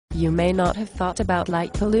You may not have thought about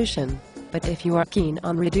light pollution, but if you are keen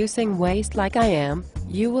on reducing waste like I am,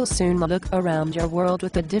 you will soon look around your world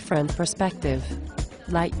with a different perspective.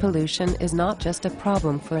 Light pollution is not just a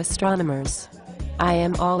problem for astronomers. I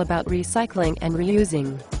am all about recycling and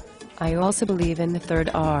reusing. I also believe in the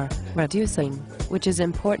third R, reducing, which is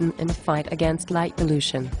important in the fight against light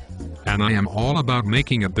pollution. And I am all about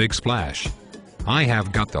making a big splash. I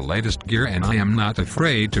have got the latest gear and I am not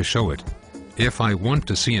afraid to show it. If I want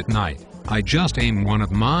to see at night, I just aim one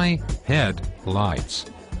of my headlights.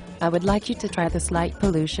 I would like you to try this light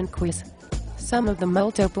pollution quiz. Some of the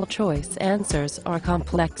multiple choice answers are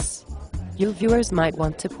complex. You viewers might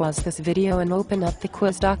want to pause this video and open up the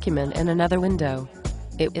quiz document in another window.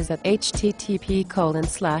 It is at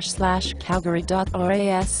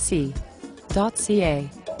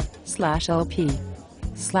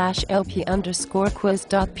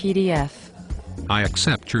I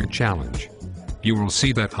accept your challenge. You will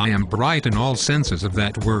see that I am bright in all senses of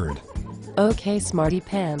that word. Okay, smarty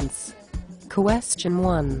pants. Question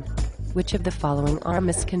 1. Which of the following are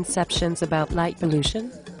misconceptions about light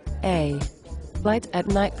pollution? A. Light at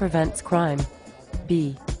night prevents crime.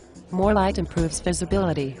 B. More light improves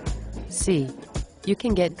visibility. C. You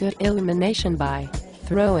can get good illumination by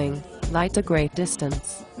throwing light a great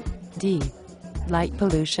distance. D. Light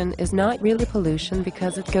pollution is not really pollution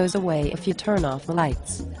because it goes away if you turn off the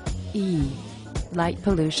lights. E. Light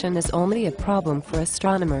pollution is only a problem for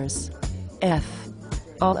astronomers. F.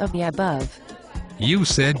 All of the above. You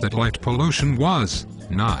said that light pollution was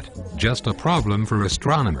not just a problem for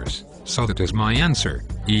astronomers, so that is my answer,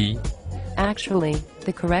 E. Actually,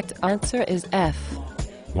 the correct answer is F.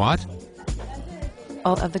 What?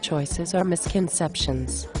 All of the choices are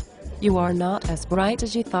misconceptions. You are not as bright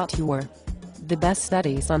as you thought you were. The best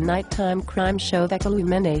studies on nighttime crime show that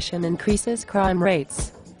illumination increases crime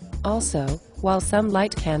rates. Also, while some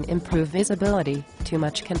light can improve visibility, too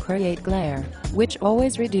much can create glare, which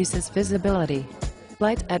always reduces visibility.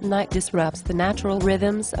 Light at night disrupts the natural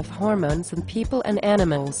rhythms of hormones in people and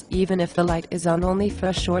animals, even if the light is on only for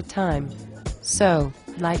a short time. So,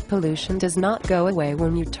 light pollution does not go away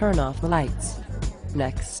when you turn off the lights.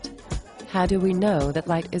 Next. How do we know that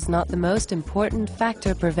light is not the most important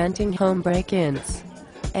factor preventing home break-ins?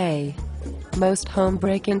 A. Most home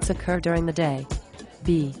break-ins occur during the day.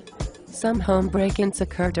 B. Some home break-ins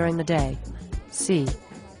occur during the day. C.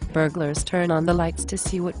 Burglars turn on the lights to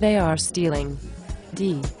see what they are stealing.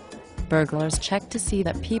 D. Burglars check to see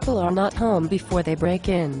that people are not home before they break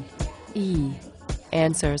in. E.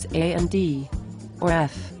 Answers A and D. Or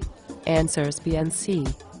F. Answers B and C.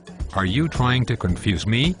 Are you trying to confuse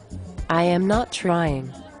me? I am not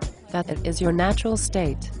trying. That it is your natural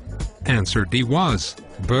state. Answer D was,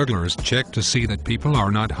 burglars check to see that people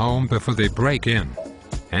are not home before they break in.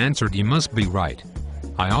 Answer D must be right.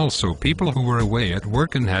 I also people who were away at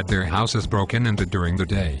work and had their houses broken into during the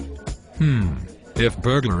day. If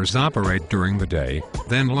burglars operate during the day,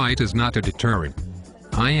 then light is not a deterrent.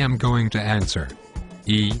 I am going to answer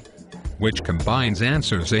E, which combines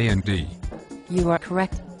answers A and D. You are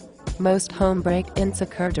correct. Most home break-ins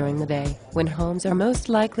occur during the day, when homes are most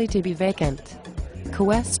likely to be vacant.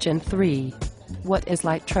 Question 3. What is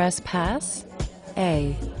light trespass?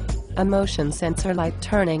 A. A motion sensor light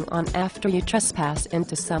turning on after you trespass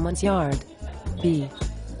into someone's yard. B.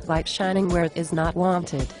 Light shining where it is not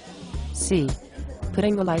wanted. C.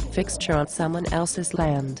 Putting a light fixture on someone else's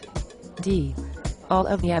land. D. All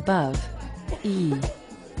of the above. E.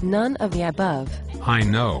 None of the above. I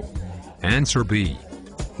know. Answer B.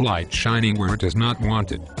 Light shining where it is not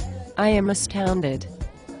wanted. I am astounded.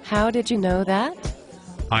 How did you know that?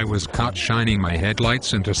 I was caught shining my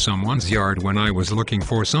headlights into someone's yard when I was looking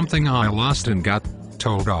for something I lost and got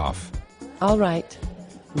told off. Alright.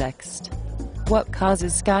 Next. What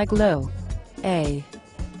causes sky glow? A.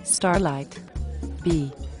 Starlight. B.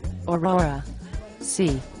 Aurora.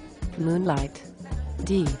 C. Moonlight.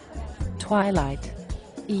 D. Twilight.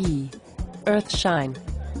 E. Earthshine.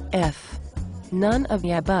 F. None of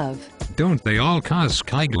the above. Don't they all cause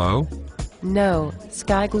sky glow? No,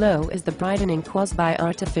 sky glow is the brightening caused by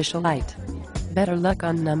artificial light. Better luck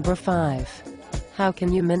on number 5. How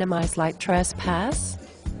can you minimize light trespass?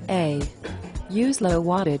 A. Use low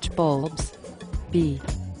wattage bulbs. B.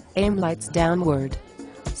 Aim lights downward.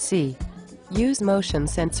 C. Use motion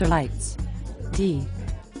sensor lights. D.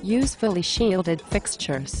 Use fully shielded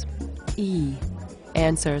fixtures. E.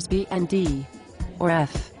 Answers B and D. Or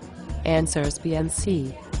F. Answers B and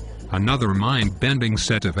C. Another mind-bending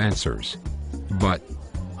set of answers. But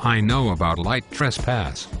I know about light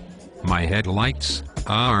trespass. My headlights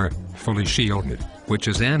are fully shielded, which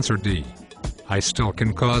is answer D. I still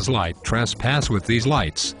can cause light trespass with these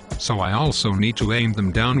lights, so I also need to aim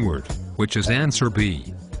them downward, which is answer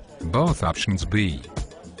B. Both options B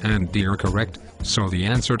and D are correct, so the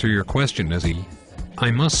answer to your question is E.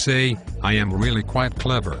 I must say, I am really quite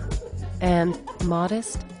clever. And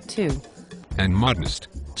modest, too. And modest,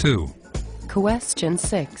 too. Question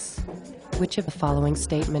 6. Which of the following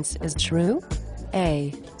statements is true?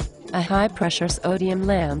 A. A high-pressure sodium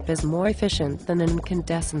lamp is more efficient than an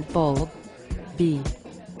incandescent bulb. B.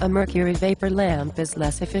 A mercury vapor lamp is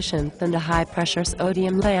less efficient than a high-pressure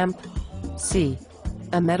sodium lamp. C.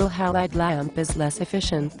 A metal halide lamp is less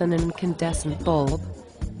efficient than an incandescent bulb.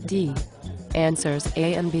 D. Answers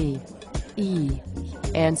A and B. E.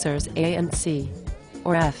 Answers A and C.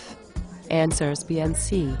 Or F. Answers B and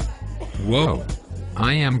C. Whoa!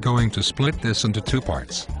 I am going to split this into two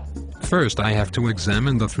parts. First, I have to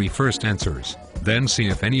examine the three first answers, then see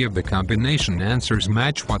if any of the combination answers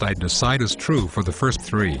match what I decide is true for the first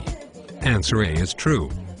three. Answer A is true.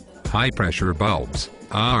 High-pressure bulbs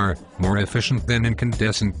are more efficient than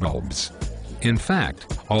incandescent bulbs. In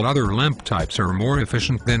fact, all other lamp types are more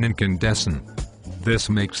efficient than incandescent. This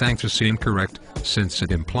makes answer C incorrect, since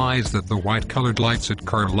it implies that the white-colored lights at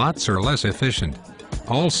car lots are less efficient.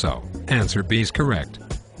 Also, answer B is correct.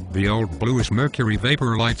 The old bluish mercury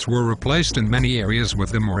vapor lights were replaced in many areas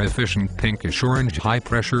with the more efficient pinkish-orange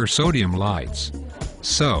high-pressure sodium lights.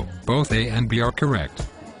 So, both A and B are correct.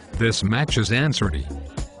 This matches answer D.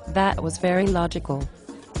 That was very logical.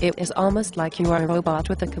 It is almost like you are a robot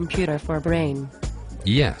with a computer for a brain.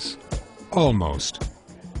 Yes. Almost.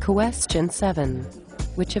 Question 7.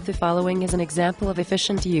 Which of the following is an example of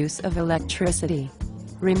efficient use of electricity?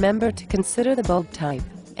 Remember to consider the bulb type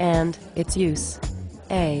and its use.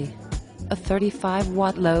 A. A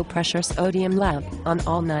 35-watt low-pressure sodium lamp on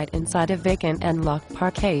all night inside a vacant and locked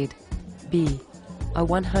parkade. B. A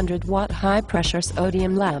 100-watt high-pressure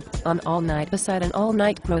sodium lamp on all night beside an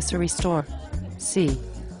all-night grocery store. C.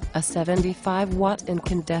 A 75-watt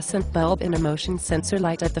incandescent bulb in a motion sensor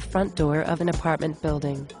light at the front door of an apartment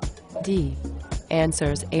building. D.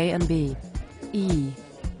 Answers A and B. E.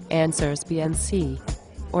 Answers B and C.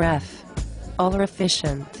 Or F. All are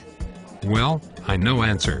efficient. Well, I know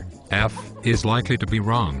answer F is likely to be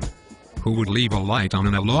wrong. Who would leave a light on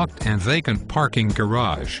in a locked and vacant parking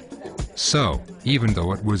garage? So, even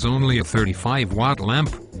though it was only a 35-watt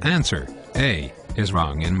lamp, answer A is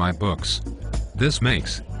wrong in my books. This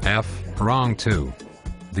makes F wrong too.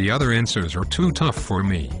 The other answers are too tough for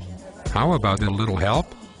me. How about a little help?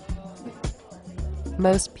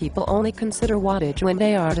 Most people only consider wattage when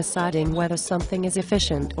they are deciding whether something is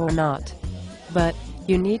efficient or not. But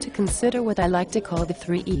you need to consider what I like to call the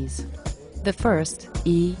 3 E's. The first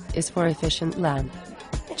E is for efficient lamp.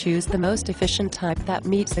 Choose the most efficient type that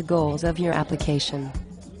meets the goals of your application.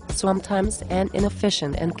 Sometimes an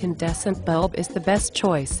inefficient incandescent bulb is the best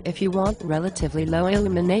choice if you want relatively low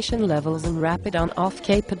illumination levels and rapid on-off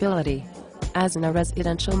capability, as in a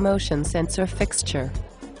residential motion sensor fixture.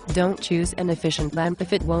 Don't choose an efficient lamp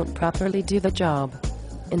if it won't properly do the job.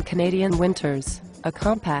 In Canadian winters, a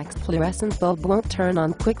compact fluorescent bulb won't turn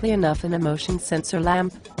on quickly enough in a motion sensor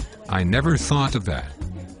lamp. I never thought of that.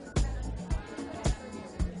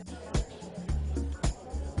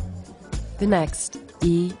 The next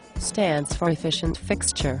E stands for efficient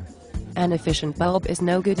fixture. An efficient bulb is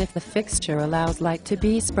no good if the fixture allows light to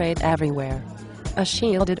be sprayed everywhere. A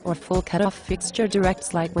shielded or full cutoff fixture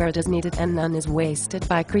directs light where it is needed and none is wasted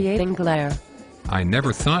by creating glare. I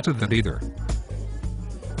never thought of that either.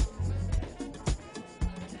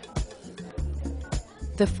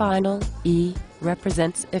 The final E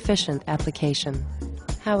represents efficient application.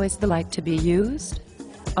 How is the light to be used?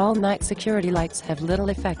 All-night security lights have little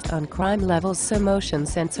effect on crime levels, so motion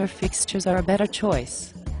sensor fixtures are a better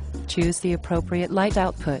choice. Choose the appropriate light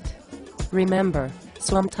output. Remember,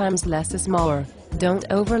 sometimes less is more. Don't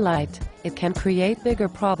overlight, it can create bigger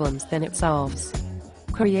problems than it solves.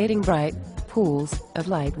 Creating bright pools of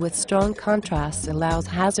light with strong contrast allows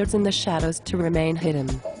hazards in the shadows to remain hidden.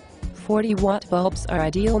 40-watt bulbs are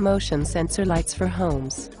ideal motion sensor lights for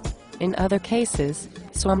homes. In other cases,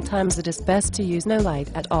 sometimes it is best to use no light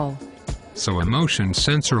at all. So a motion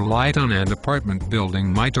sensor light on an apartment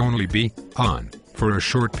building might only be on for a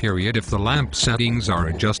short period if the lamp settings are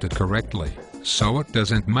adjusted correctly. So it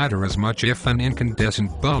doesn't matter as much if an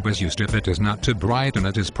incandescent bulb is used if it is not too bright and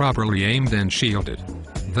it is properly aimed and shielded.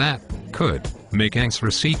 That could make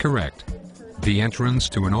answer C correct. The entrance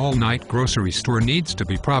to an all-night grocery store needs to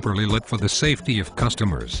be properly lit for the safety of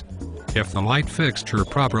customers. If the light fixture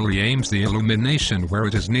properly aims the illumination where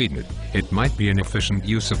it is needed, it might be an efficient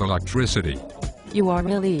use of electricity. You are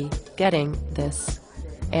really getting this.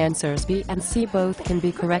 Answers B and C both can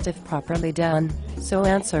be correct if properly done, so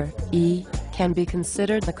answer E can be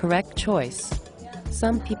considered the correct choice.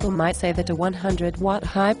 Some people might say that a 100-watt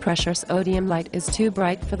high-pressure sodium light is too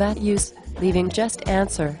bright for that use, leaving just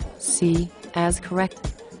answer C as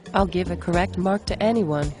correct. I'll give a correct mark to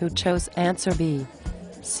anyone who chose answer B,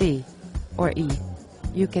 C, or E.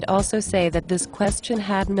 You could also say that this question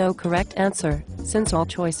had no correct answer, since all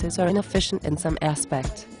choices are inefficient in some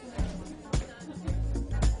aspect.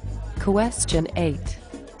 Question 8.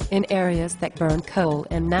 In areas that burn coal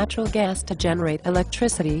and natural gas to generate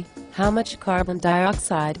electricity, how much carbon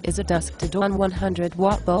dioxide is a ducted on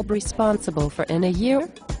 100-watt bulb responsible for in a year?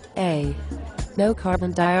 A. No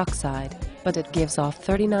carbon dioxide, but it gives off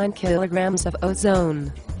 39 kilograms of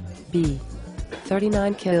ozone. B.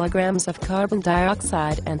 39 kilograms of carbon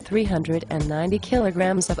dioxide and 390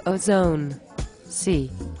 kilograms of ozone. C.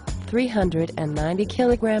 390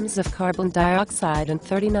 kilograms of carbon dioxide and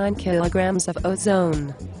 39 kilograms of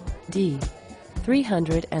ozone. D.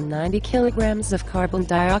 390 kilograms of carbon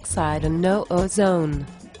dioxide and no ozone.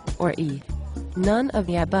 Or E. None of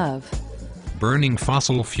the above. Burning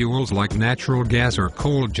fossil fuels like natural gas or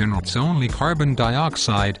coal generates only carbon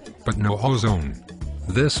dioxide, but no ozone.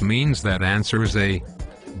 This means that answers A,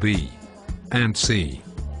 B, and C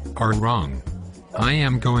are wrong. I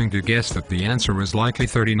am going to guess that the answer is likely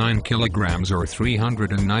 39 kilograms or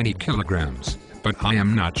 390 kilograms, but I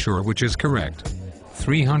am not sure which is correct.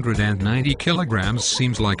 390 kilograms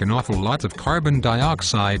seems like an awful lot of carbon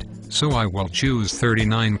dioxide, so I will choose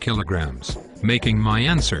 39 kilograms, making my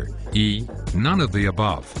answer E, none of the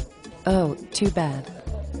above. Oh, too bad.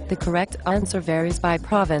 The correct answer varies by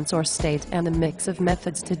province or state and a mix of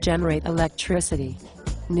methods to generate electricity.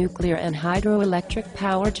 Nuclear and hydroelectric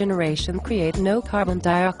power generation create no carbon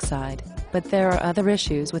dioxide, but there are other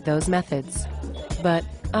issues with those methods. But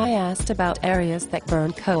I asked about areas that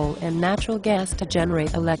burn coal and natural gas to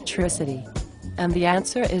generate electricity. And the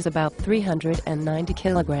answer is about 390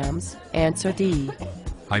 kilograms, answer D.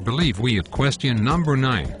 I believe we at question number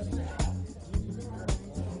 9.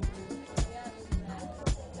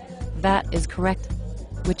 That is correct.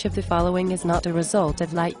 Which of the following is not a result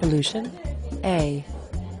of light pollution? A.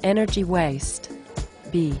 Energy waste.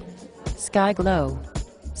 B. Sky glow.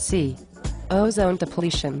 C. Ozone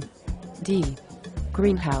depletion. D.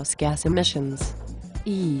 Greenhouse gas emissions.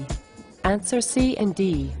 E. Answer C and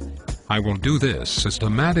D. I will do this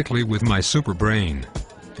systematically with my super brain.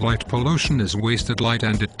 Light pollution is wasted light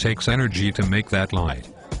and it takes energy to make that light.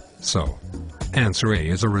 So, answer A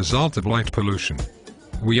is a result of light pollution.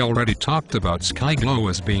 We already talked about sky glow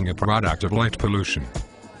as being a product of light pollution.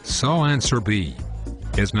 So answer B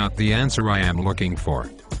is not the answer I am looking for.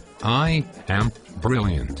 I am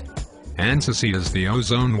brilliant. Answer C is the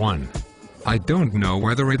ozone one. I don't know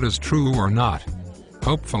whether it is true or not.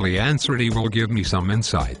 Hopefully answer D will give me some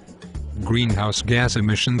insight. Greenhouse gas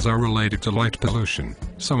emissions are related to light pollution,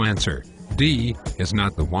 so answer D is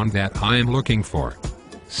not the one that I am looking for.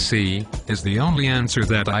 C is the only answer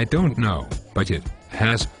that I don't know, but it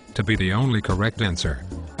has to be the only correct answer.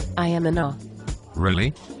 I am in awe.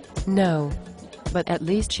 Really? No. But at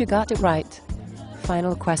least you got it right.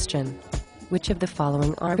 Final question. Which of the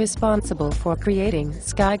following are responsible for creating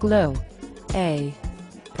sky glow? A.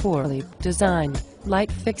 Poorly designed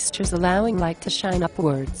light fixtures allowing light to shine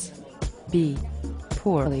upwards. B.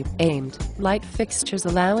 Poorly aimed light fixtures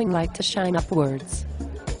allowing light to shine upwards.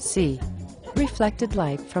 C. Reflected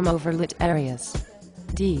light from overlit areas.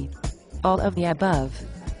 D. All of the above.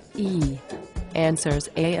 E. Answers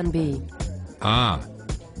A and B. Ah,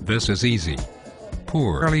 this is easy.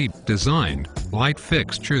 Poorly designed light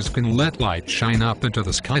fixtures can let light shine up into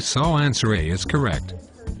the sky, so answer A is correct.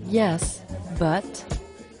 Yes, but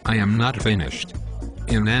I am not finished.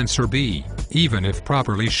 In answer B, even if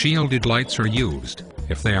properly shielded lights are used,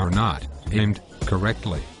 if they are not aimed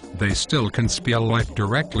correctly, they still can spill light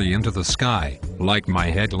directly into the sky, like my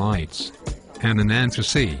headlights. And in answer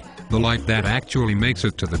C, the light that actually makes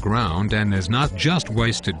it to the ground and is not just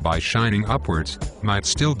wasted by shining upwards, might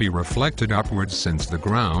still be reflected upwards since the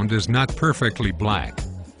ground is not perfectly black.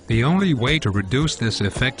 The only way to reduce this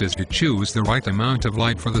effect is to choose the right amount of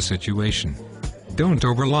light for the situation. Don't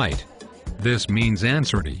overlight. This means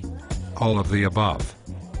answer D. All of the above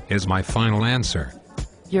is my final answer.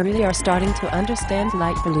 you really are starting to understand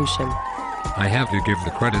light pollution. I have to give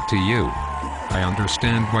the credit to you. I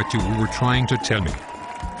understand what you were trying to tell me.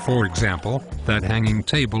 For example, that hanging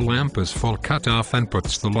table lamp is full cut off and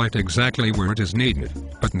puts the light exactly where it is needed,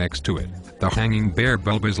 but next to it, the hanging bare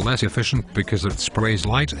bulb is less efficient because it sprays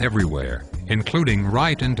light everywhere, including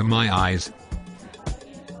right into my eyes,